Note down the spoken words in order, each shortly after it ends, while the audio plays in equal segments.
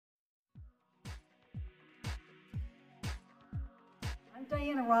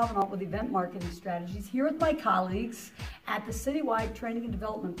Diana Robinalt with Event Marketing Strategies, here with my colleagues at the Citywide Training and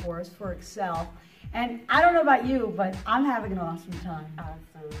Development Course for Excel. And I don't know about you, but I'm having an awesome time.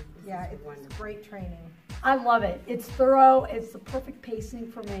 Awesome. Yeah, it's great training. I love it. It's thorough. It's the perfect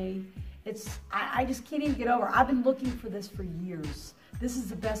pacing for me. I just can't even get over it. I've been looking for this for years. This is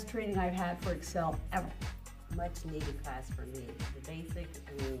the best training I've had for Excel ever. Much needed class for me. The basic,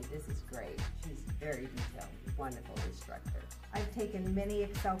 this is great. She's very detailed, wonderful instructor. I've taken many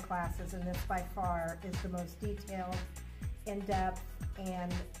Excel classes, and this by far is the most detailed, in-depth,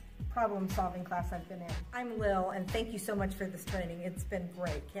 and problem-solving class I've been in. I'm Lil, and thank you so much for this training. It's been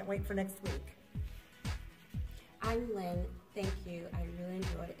great. Can't wait for next week. I'm Lynn. Thank you. I really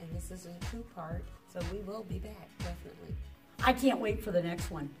enjoyed it, and this is a two-part, so we will be back, definitely. I can't wait for the next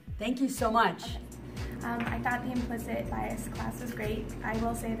one. Thank you so much. Okay. I thought the implicit bias class was great. I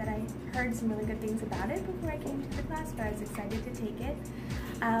will say that I heard some really good things about it before I came to the class, but I was excited to take it.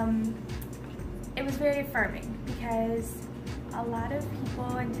 It was very affirming because a lot of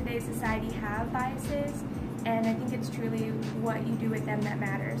people in today's society have biases, and I think it's truly what you do with them that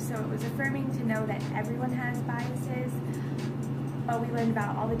matters. So it was affirming to know that everyone has biases, but we learned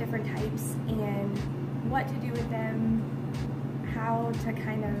about all the different types and what to do with them, how to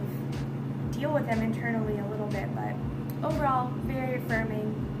kind of deal with them internally a little bit, but overall very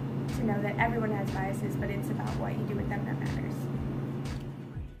affirming to know that everyone has biases, but it's about what you do with them that matters.